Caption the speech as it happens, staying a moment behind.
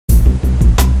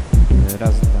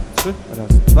trzy. Raz,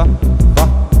 dwa,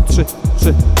 dwa, trzy,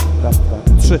 trzy. Raz, dwa,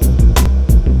 trzy.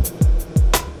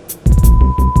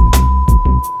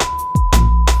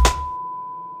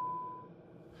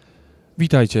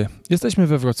 Witajcie. Jesteśmy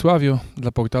we Wrocławiu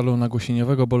dla portalu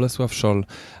nagłośnieniowego Bolesław Scholl.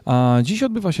 A dziś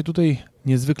odbywa się tutaj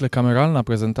niezwykle kameralna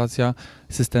prezentacja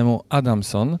systemu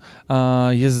Adamson. A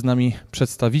jest z nami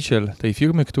przedstawiciel tej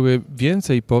firmy, który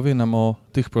więcej powie nam o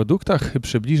tych produktach,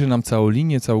 przybliży nam całą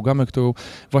linię, całą gamę, którą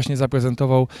właśnie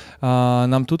zaprezentował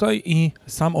nam tutaj i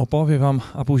sam opowie Wam,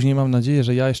 a później mam nadzieję,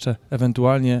 że ja jeszcze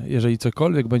ewentualnie, jeżeli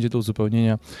cokolwiek będzie do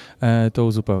uzupełnienia, to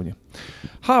uzupełnię.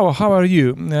 How are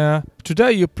you?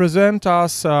 Today you present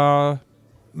us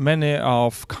many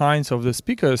of kinds of the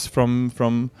speakers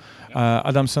from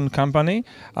Adamson company.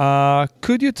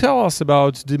 Could you tell us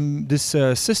about this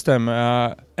system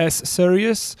S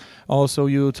series? Also,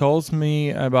 you told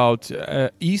me about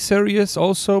E series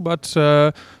also, but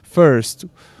first,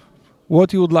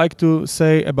 what you would like to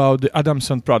say about the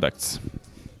Adamson products?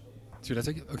 Should I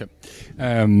take it? Okay.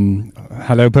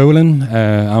 Hello, Poland.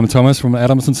 I'm Thomas from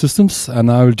Adamson Systems, and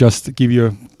I will just give you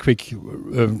a quick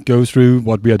go through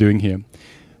what we are doing here.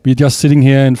 We're just sitting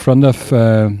here in front of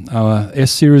our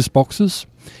S-series boxes.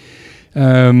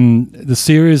 The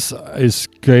series is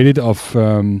created of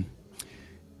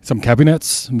some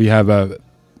cabinets. We have a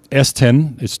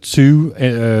S10. It's two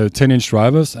 10-inch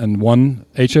drivers and one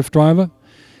HF driver.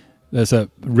 There's a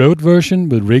road version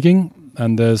with rigging,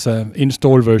 and there's an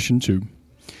install version too.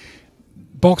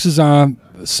 Boxes are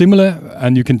similar,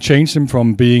 and you can change them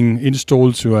from being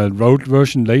installed to a road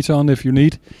version later on if you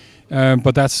need.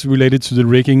 But that's related to the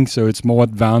rigging, so it's more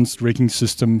advanced rigging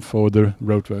system for the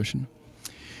road version.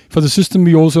 For the system,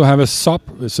 we also have a sub.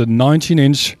 It's a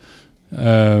 19-inch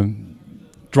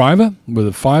driver with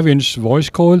a 5-inch voice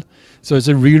coil, so it's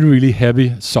a really, really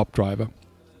heavy sub driver.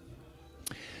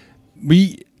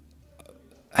 We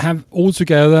have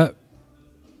altogether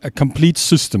a complete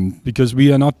system, because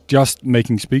we are not just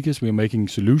making speakers, we are making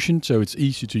solutions, so it's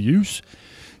easy to use.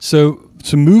 So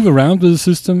to move around with the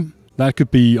system, that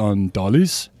could be on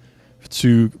dollies.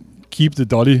 To keep the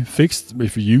dolly fixed,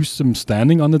 if we use them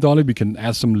standing on the dolly, we can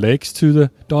add some legs to the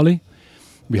dolly.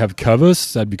 We have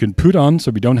covers that we can put on,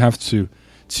 so we don't have to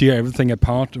tear everything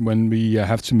apart when we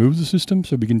have to move the system,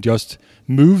 so we can just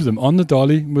move them on the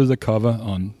dolly with the cover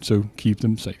on, so keep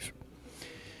them safe.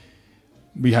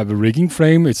 We have a rigging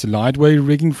frame. It's a lightweight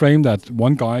rigging frame that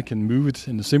one guy can move it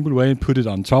in a simple way and put it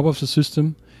on top of the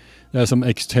system. There are some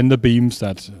extender beams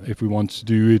that, if we want to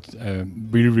do it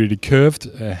really, really curved,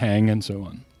 hang and so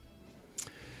on.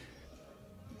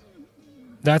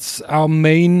 That's our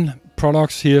main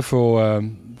products here for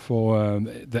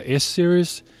the S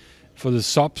series. For the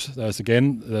subs,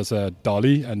 there's a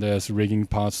dolly and there's rigging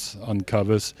parts on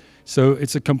covers. So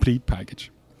it's a complete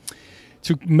package.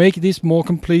 To make this more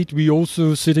complete, we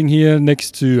also sitting here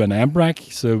next to an amp rack.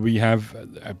 So we have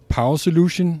a power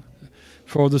solution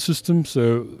for the system.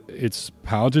 So it's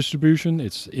power distribution,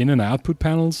 it's in and output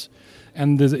panels,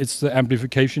 and it's the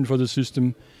amplification for the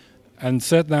system. And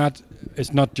said that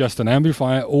it's not just an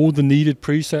amplifier, all the needed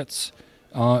presets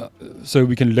are, so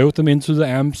we can load them into the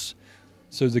amps.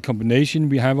 So the combination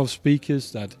we have of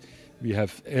speakers, that we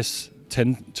have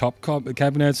S10 top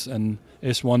cabinets and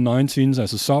S119s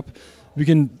as a sub, we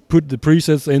can put the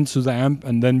presets into the amp,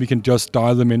 and then we can just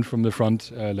dial them in from the front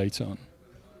later on.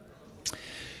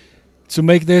 To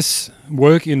make this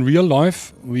work in real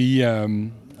life, we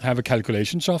have a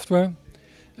calculation software,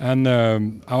 and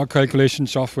our calculation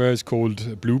software is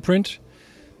called Blueprint.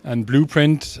 And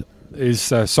Blueprint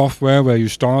is a software where you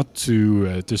start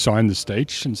to design the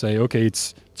stage and say, okay,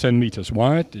 it's 10 meters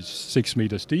wide, it's 6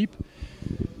 meters deep.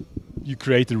 You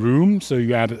create the room, so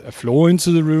you add a floor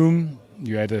into the room,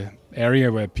 you add an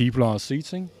area where people are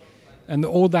seating, and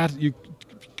all that, you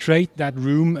create that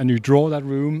room and you draw that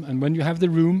room, and when you have the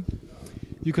room,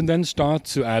 you can then start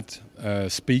to add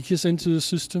speakers into the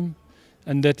system,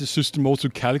 and let the system also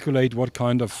calculate what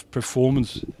kind of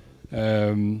performance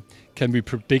can we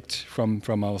predict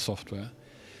from our software.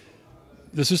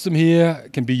 The system here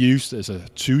can be used as a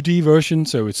 2D version,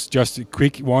 so it's just a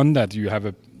quick one that you have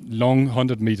a long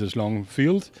 100 meters long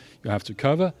field you have to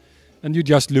cover, and you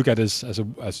just look at it as a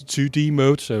 2D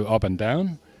mode, so up and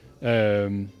down,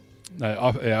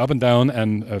 up and down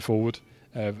and forward,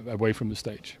 away from the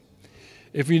stage.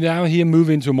 If we now here move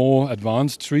into a more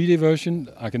advanced 3D version,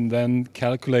 I can then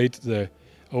calculate the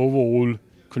overall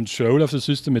control of the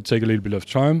system. It takes a little bit of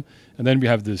time, and then we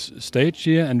have this stage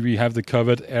here, and we have the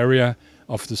covered area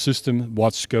of the system,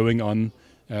 what's going on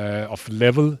of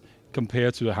level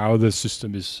compared to how the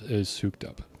system is hooked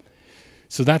up.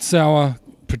 So that's our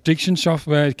prediction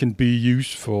software. It can be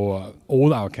used for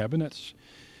all our cabinets.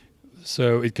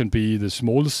 So it can be the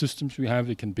smallest systems we have.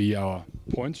 It can be our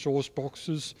point source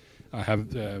boxes. I have,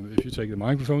 if you take the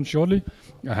microphone shortly,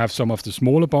 I have some of the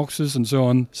smaller boxes and so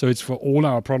on. So it's for all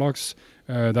our products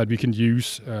that we can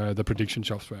use the prediction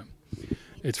software.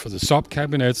 It's for the sub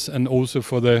cabinets and also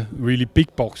for the really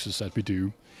big boxes that we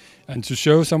do. And to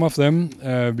show some of them,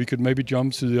 we could maybe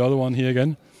jump to the other one here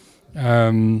again.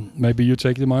 Maybe you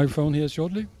take the microphone here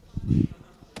shortly.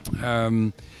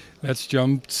 Let's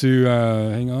jump to,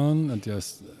 hang on, and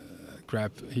just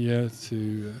grab here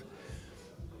to,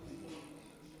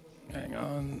 hang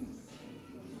on.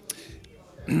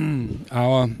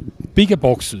 Our bigger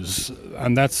boxes,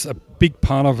 and that's a big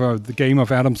part of the game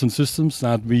of Adamson systems,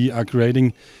 that we are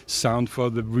creating sound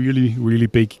for the really, really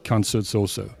big concerts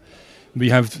also. We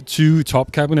have 2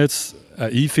 top cabinets,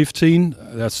 E15,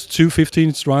 that's 2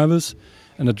 15-inch drivers,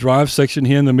 and a drive section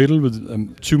here in the middle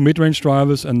with 2 mid-range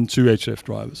drivers and 2 HF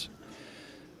drivers.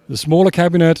 The smaller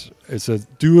cabinet is a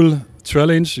dual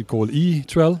 12-inch called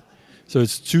E12, so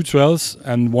it's 2 12s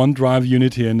and 1 drive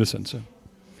unit here in the center.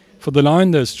 For the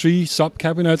line, there's 3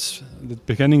 sub-cabinets,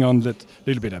 depending on that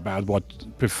little bit about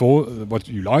what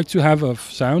you like to have of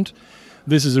sound.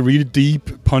 This is a really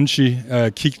deep, punchy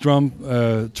kick drum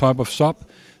type of sub,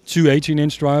 2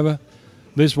 18-inch driver.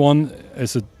 This one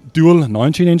is a dual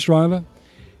 19-inch driver,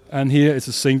 and here it's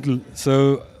a single.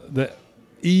 So the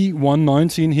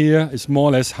E119 here is more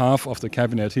or less half of the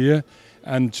cabinet here,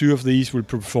 and 2 of these will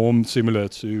perform similar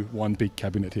to 1 big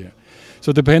cabinet here.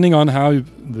 So depending on how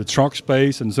the truck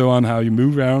space and so on, how you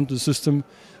move around the system,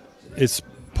 it's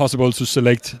possible to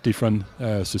select different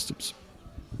systems.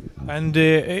 And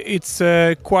it's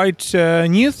quite a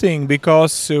new thing,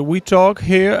 because we talk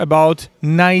here about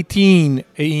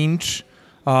 19-inch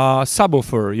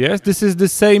subwoofer. Yes, this is the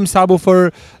same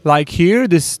subwoofer like here.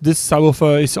 This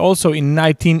subwoofer is also in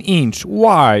 19-inch.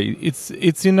 Why?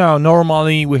 It's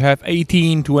normally we have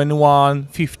 18, 21,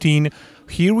 15.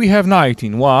 Here we have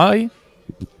 19. Why?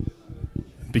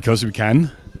 Because we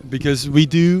can. Because we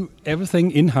do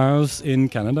everything in-house in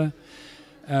Canada.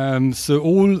 So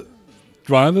all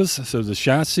drivers, so the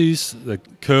chassis, the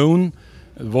cone,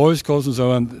 the voice calls and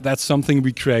so on, that's something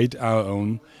we create our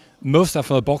own. Most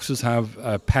of our boxes have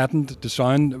a patent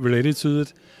design related to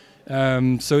it,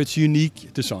 so it's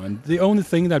unique design. The only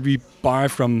thing that we buy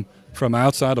from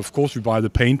outside, of course, we buy the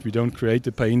paint. We don't create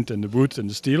the paint and the wood and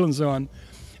the steel and so on.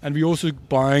 And we're also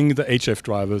buying the HF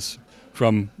drivers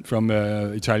from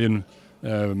Italian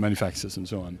manufacturers and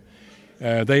so on.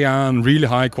 They are on really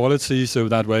high quality, so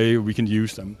that way we can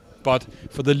use them. But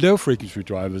for the low frequency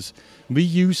drivers, we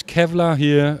use Kevlar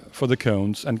here for the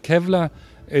cones, and Kevlar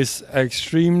is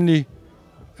extremely,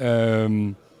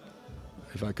 if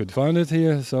I could find it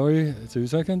here, sorry, 2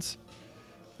 seconds.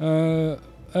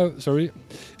 Sorry.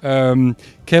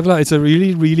 Kevlar is a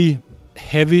really, really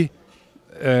heavy,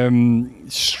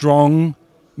 strong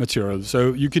material.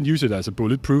 So you can use it as a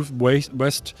bulletproof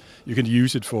vest. You can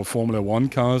use it for Formula 1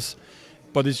 cars.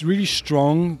 But it's really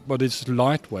strong, but it's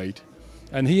lightweight.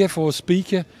 And here for a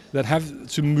speaker that have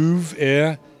to move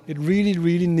air, it really,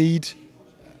 really needs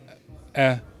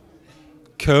a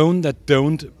cone that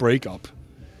don't break up.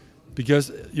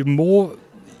 Because the more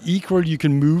equal you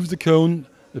can move the cone,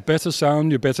 the better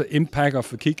sound, the better impact of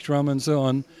the kick drum and so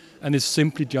on. And it's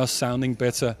simply just sounding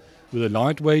better with a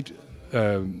lightweight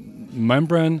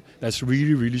membrane that's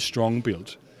really, really strong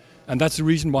built. And that's the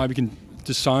reason why we can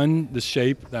design the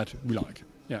shape that we like.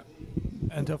 Yeah.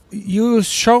 And you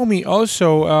show me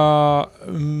also,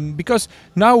 because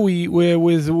now we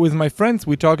with my friends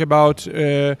we talk about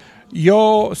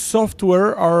your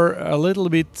software are a little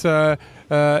bit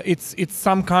it's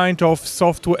some kind of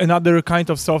software, another kind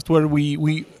of software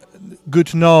we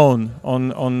good known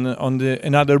on the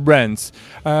another brands.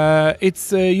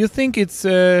 It's you think it's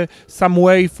some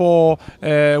way for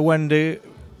when the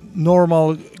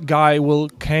normal guy will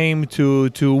came to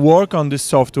work on this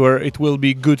software, it will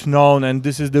be good known, and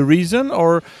this is the reason?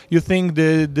 Or you think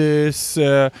this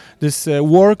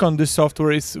work on this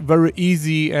software is very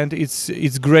easy and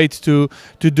it's great to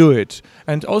do it?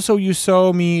 And also you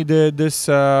saw me this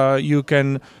you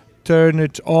can turn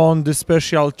it on the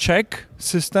special check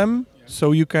system.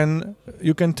 So you can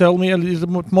tell me a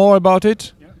little bit more about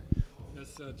it? Yeah.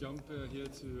 Let's jump here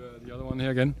to the other one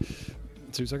here again.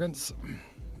 2 seconds.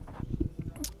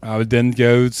 I will then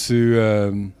go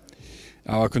to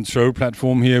our control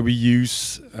platform here. We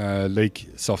use Lake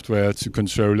software to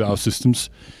control our systems.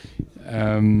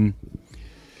 And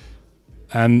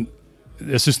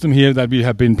the system here that we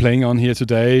have been playing on here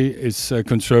today is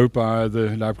controlled by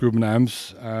the lab group in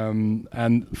AMS.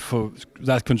 And for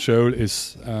that control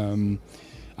is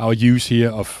our use here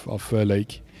of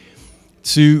Lake.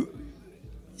 To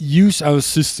use our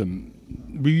system,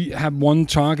 we have one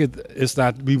target, is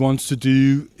that we want to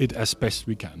do it as best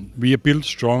we can. We are built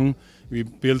strong, we are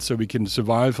built so we can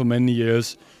survive for many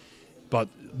years, but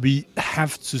we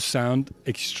have to sound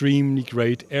extremely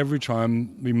great every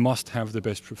time. We must have the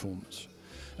best performance.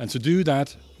 And to do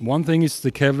that, one thing is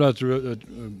the Kevlar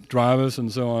drivers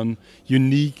and so on,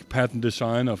 unique pattern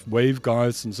design of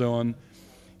waveguides and so on.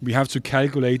 We have to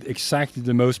calculate exactly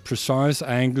the most precise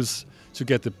angles to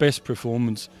get the best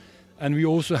performance. And we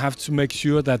also have to make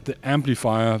sure that the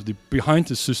amplifier behind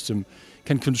the system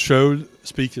can control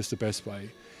speakers the best way.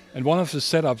 And one of the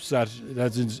setups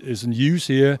that is in use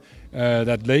here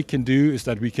that Lake can do is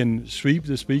that we can sweep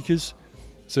the speakers,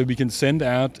 so we can send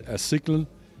out a signal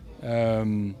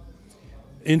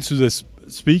into the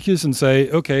speakers and say,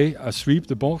 okay, I sweep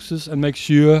the boxes and make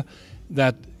sure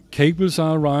that cables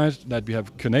are right, that we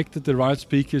have connected the right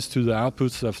speakers to the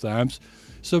outputs of the amps,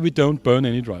 so we don't burn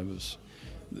any drivers.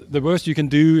 The worst you can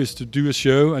do is to do a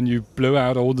show and you blow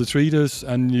out all the tweeters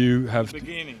and you have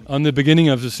on the beginning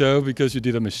of the show because you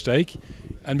did a mistake,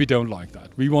 and we don't like that.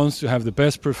 We want to have the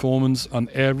best performance on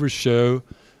every show,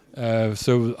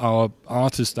 so our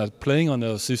artists that are playing on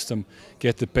our system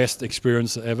get the best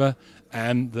experience ever,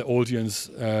 and the audience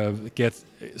get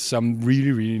some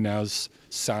really, really nice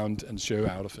sound and show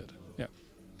out of it. Yeah.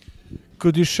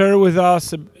 Could you share with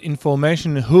us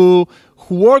information who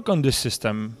work on this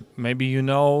system? Maybe you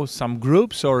know some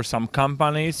groups or some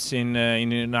companies in the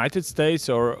United States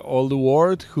or all the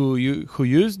world who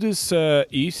use this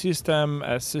E-system,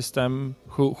 S-system,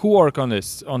 who work on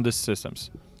these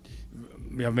systems?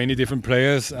 We have many different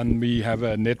players, and we have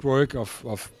a network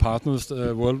of partners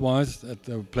worldwide that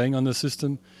are playing on the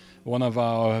system. One of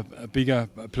our bigger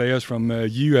players from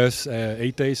US,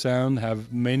 8 Day Sound,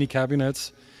 have many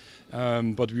cabinets,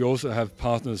 but we also have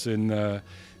partners in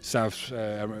South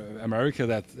America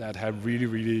that have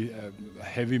really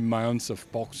heavy mounts of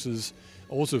boxes,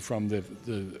 also from the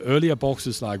earlier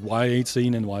boxes like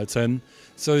Y18 and Y10.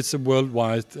 So it's a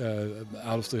worldwide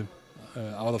out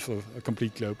of a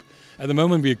complete globe. At the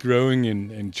moment, we are growing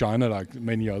in China like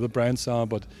many other brands are,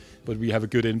 but we have a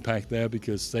good impact there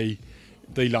because they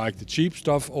like the cheap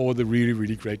stuff or the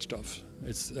really great stuff.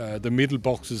 It's the middle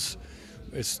boxes.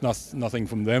 It's nothing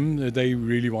from them. They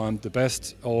really want the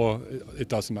best, or it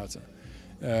doesn't matter.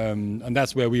 And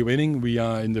that's where we're winning. We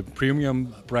are in the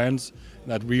premium brands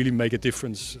that really make a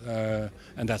difference,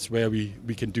 and that's where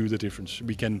we can do the difference.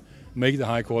 We can make the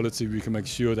high quality. We can make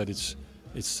sure that it's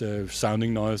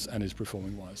sounding nice and it's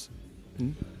performing wise.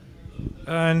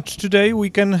 And today we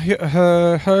can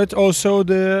heard also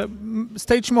the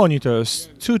stage monitors.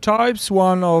 Two types,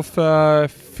 one of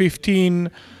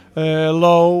 15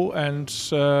 low and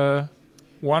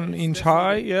 1 inch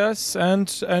high, yes,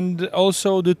 and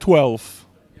also the 12.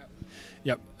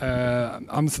 Yeah,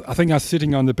 I think I'm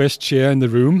sitting on the best chair in the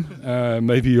room.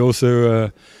 Maybe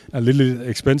also a little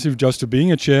expensive just to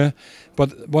being a chair.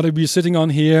 But what we're sitting on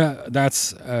here,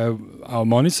 that's our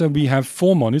monitor. We have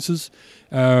 4 monitors.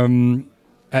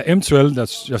 M12,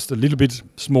 that's just a little bit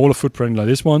smaller footprint like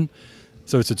this one.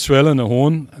 So it's a 12 and a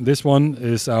horn. And this one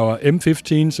is our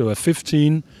M15, so a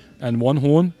 15 and 1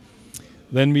 horn.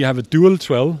 Then we have a dual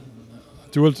 12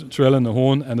 and a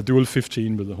horn, and a dual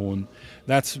 15 with a horn.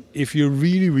 That's if you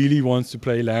really want to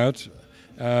play loud.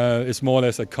 It's more or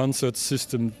less a concert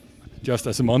system just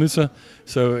as a monitor.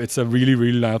 So it's a really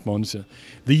loud monitor.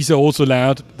 These are also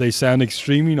loud. They sound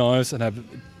extremely nice and have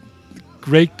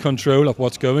great control of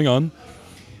what's going on.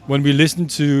 When we listen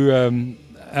to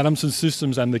Adamson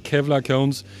systems and the Kevlar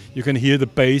cones, you can hear the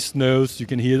bass notes, you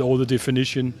can hear all the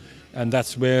definition, and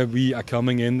that's where we are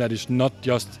coming in. That is not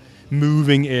just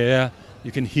moving air.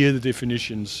 You can hear the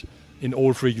definitions in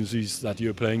all frequencies that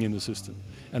you're playing in the system.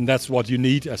 And that's what you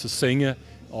need as a singer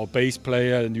or bass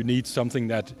player, and you need something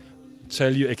that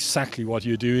tell you exactly what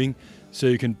you're doing, so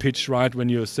you can pitch right when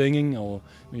you're singing, or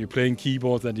when you're playing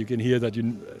keyboard, that you can hear that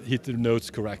you hit the notes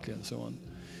correctly and so on.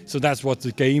 So that's what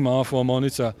the game are for a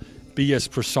monitor. Be as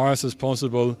precise as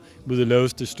possible with the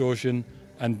lowest distortion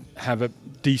and have a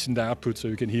decent output so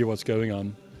you can hear what's going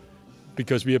on.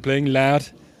 Because we are playing loud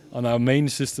on our main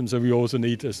system, so we also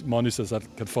need monitors that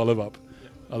can follow up.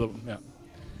 Yeah.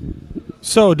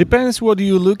 So depends what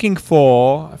you're looking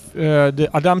for. The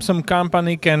Adamson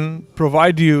company can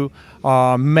provide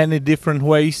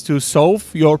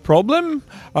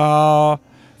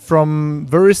from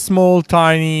very small,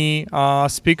 tiny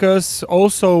speakers,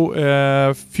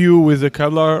 also few with the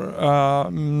Kevlar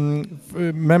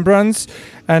membranes,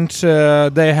 and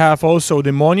they have also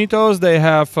the monitors. They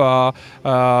have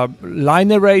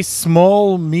line arrays,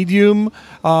 small, medium,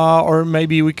 or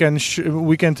maybe we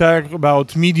can talk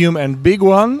about medium and big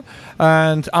one,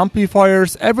 and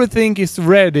amplifiers. Everything is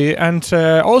ready, and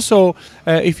also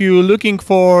if you're looking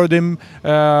for them.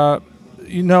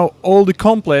 All the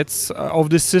complets of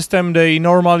the system, they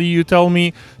normally, you tell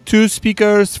me, 2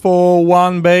 speakers for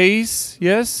 1 bass.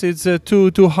 Yes, it's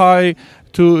two high,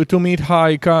 two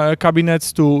mid-high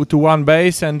cabinets to 1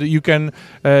 bass, and you can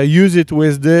use it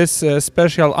with this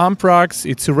special amp racks.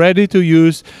 It's ready to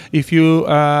use. If you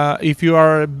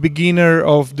are a beginner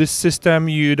of this system,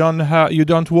 you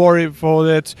don't worry for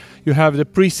that. You have the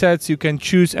presets. You can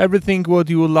choose everything what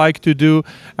you would like to do,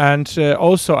 and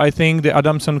also I think the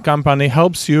Adamson company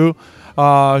helps you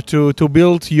to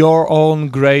build your own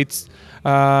great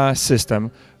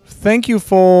system. Thank you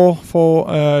for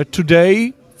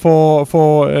today.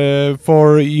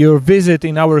 For your visit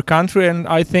in our country, and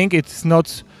I think it's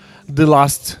not the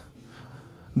last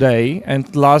day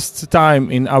and last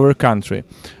time in our country.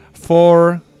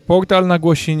 For portal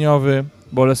nagłośnieniowy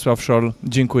Bolesław Szol,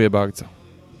 dziękuję bardzo.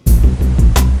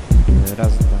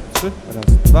 Raz, dwa, trzy, raz,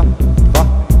 dwa, dwa,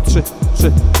 trzy,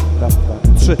 trzy, raz, dwa,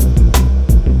 trzy.